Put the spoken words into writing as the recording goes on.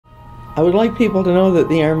I would like people to know that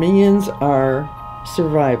the Armenians are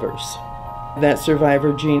survivors. That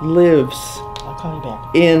survivor gene lives I'll call you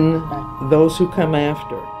back. in Bye. those who come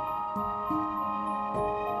after.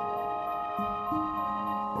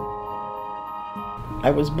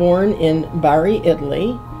 I was born in Bari,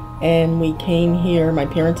 Italy, and we came here, my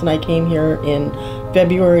parents and I came here in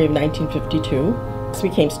February of 1952. So we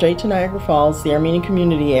came straight to Niagara Falls. The Armenian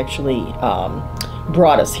community actually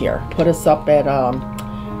brought us here, put us up at,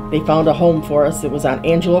 they found a home for us. It was on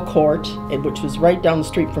Angela Court, which was right down the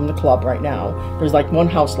street from the club right now. There's like one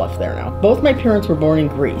house left there now. Both my parents were born in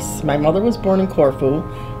Greece. My mother was born in Corfu,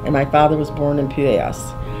 and my father was born in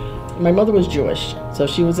Pilaf. My mother was Jewish, so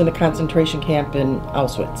she was in a concentration camp in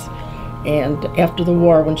Auschwitz. And after the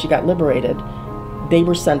war, when she got liberated, they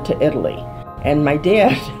were sent to Italy. And my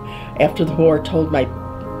dad, after the war, told my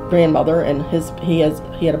grandmother, and he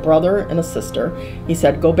had a brother and a sister, he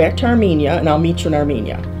said, go back to Armenia and I'll meet you in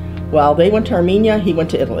Armenia. Well, they went to Armenia, he went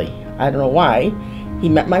to Italy. I don't know why. He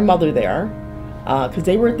met my mother there, because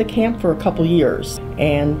they were at the camp for a couple years.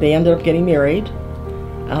 And they ended up getting married,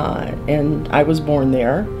 and I was born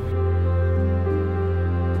there.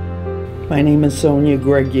 My name is Sonya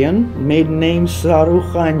Gregian, maiden name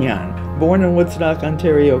Saruhanyan. Born in Woodstock,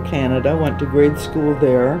 Ontario, Canada, went to grade school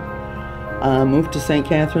there. Moved to St.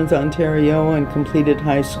 Catharines, Ontario, and completed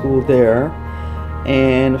high school there.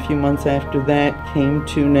 And a few months after that, came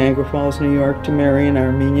to Niagara Falls, New York, to marry an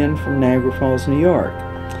Armenian from Niagara Falls, New York.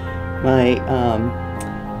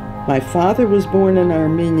 My father was born in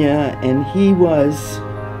Armenia, and he was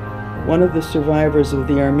one of the survivors of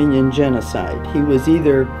the Armenian genocide. He was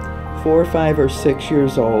either 4, 5, or 6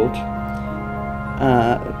 years old.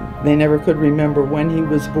 They never could remember when he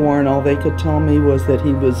was born. All they could tell me was that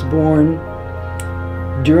he was born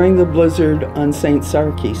during the blizzard on St.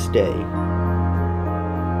 Sarkis Day.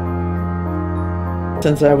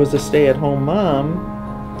 Since I was a stay-at-home mom,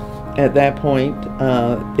 at that point,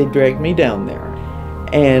 they dragged me down there.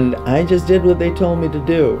 And I just did what they told me to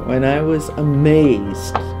do. And I was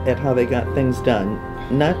amazed at how they got things done.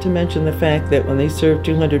 Not to mention the fact that when they served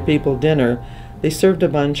 200 people dinner, they served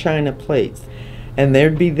them on china plates. And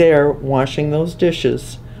they'd be there washing those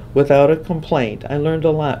dishes without a complaint. I learned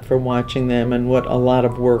a lot from watching them and what a lot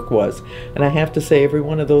of work was. And I have to say, every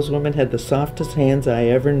one of those women had the softest hands I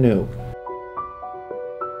ever knew.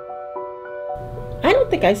 I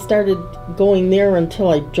don't think I started going there until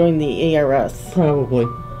I joined the ARS. Probably.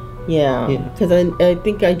 Yeah, because I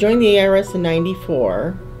think I joined the ARS in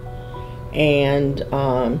 '94, and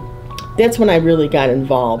that's when I really got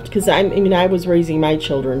involved. Because I mean, I was raising my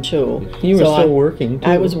children too. You were still working too.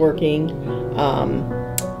 I was working,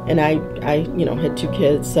 and I had 2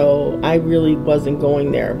 kids, so I really wasn't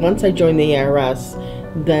going there. Once I joined the ARS,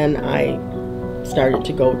 then I started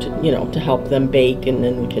to go to to help them bake and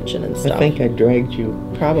in the kitchen and stuff. I think I dragged you.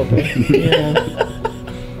 Probably. Yeah.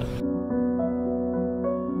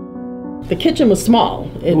 The kitchen was small.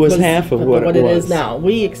 It was half of what it is now.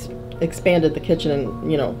 We expanded the kitchen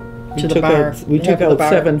and to the bar. We took out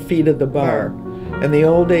 7 feet of the bar. In the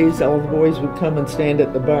old days, all the boys would come and stand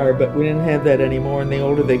at the bar, but we didn't have that anymore, and the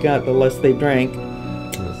older they got, the less they drank.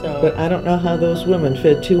 So, but I don't know how those women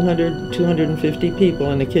fed 200, 250 people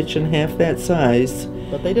in a kitchen half that size.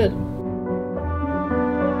 But they did.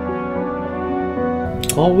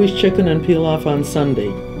 Always chicken and pilaf on Sunday.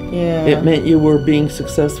 Yeah. It meant you were being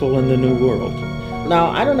successful in the new world. Now,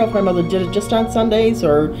 I don't know if my mother did it just on Sundays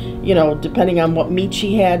or, depending on what meat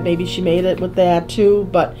she had, maybe she made it with that too.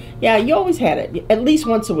 But yeah, you always had it at least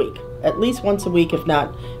once a week. At least once a week, if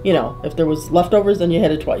not, if there was leftovers, then you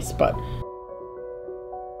had it twice. But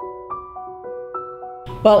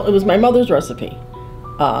well, it was my mother's recipe.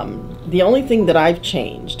 The only thing that I've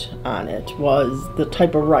changed on it was the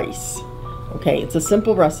type of rice. Okay, it's a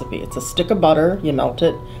simple recipe. It's a stick of butter, you melt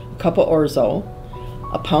it, a cup of orzo,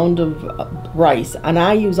 a pound of rice, and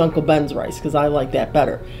I use Uncle Ben's rice because I like that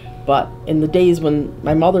better. But in the days when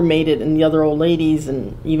my mother made it and the other old ladies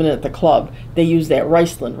and even at the club, they used that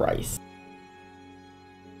Riceland rice.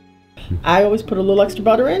 I always put a little extra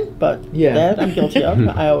butter in, but that I'm guilty of.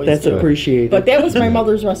 I always That's do. appreciated. But that was my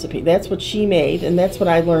mother's recipe. That's what she made, and that's what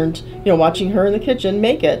I learned, watching her in the kitchen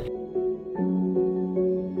make it.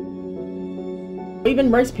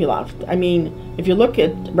 Even rice pilaf. I mean, if you look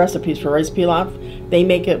at recipes for rice pilaf, they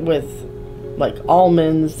make it with like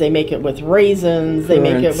almonds, they make it with raisins, they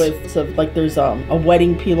make it with there's a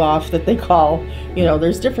wedding pilaf that they call.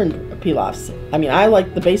 There's different pilafs. I mean, I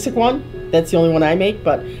like the basic one. That's the only one I make,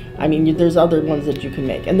 but I mean, there's other ones that you can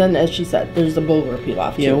make. And then, as she said, there's the bulgur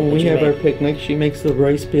pilaf too. Yeah, when we have our picnic, she makes the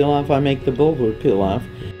rice pilaf, I make the bulgur pilaf.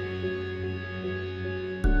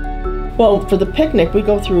 Well, for the picnic, we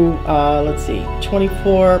go through, let's see,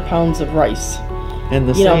 24 pounds of rice. And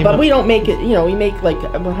the You know, same. but we don't make it, you know, we make like,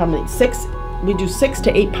 how many, we do 6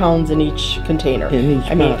 to 8 pounds in each container. In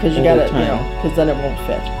each I mean, pot because you at a gotta, you time. know, because then it won't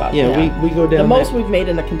fit. But, Yeah, we go down the most that- we've made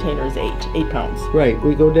in a container is 8 pounds. Right,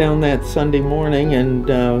 we go down that Sunday morning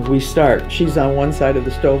and we start. She's on one side of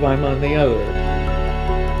the stove, I'm on the other.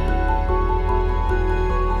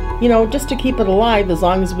 You know, just to keep it alive as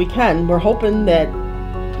long as we can. We're hoping that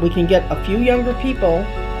we can get a few younger people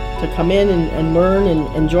to come in and learn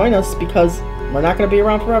and join us, because we're not going to be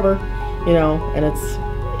around forever, you know. And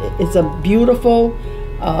it's a beautiful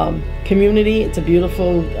community. It's a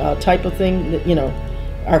beautiful type of thing that, you know,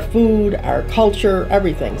 our food, our culture,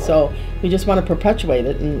 everything. So we just want to perpetuate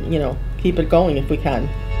it and, you know, keep it going if we can.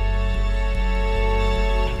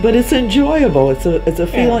 But it's enjoyable. It's a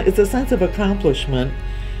feeling. It's a sense of accomplishment,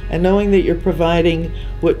 and knowing that you're providing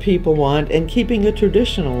what people want and keeping a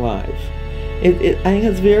tradition alive. I think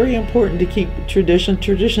it's very important to keep tradition.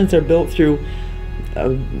 Traditions are built through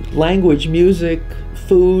language, music,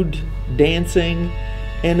 food, dancing,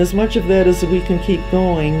 and as much of that as we can keep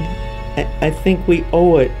going, I think we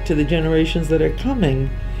owe it to the generations that are coming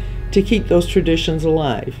to keep those traditions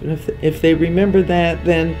alive. And if they remember that,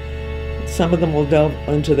 then some of them will delve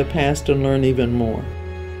into the past and learn even more.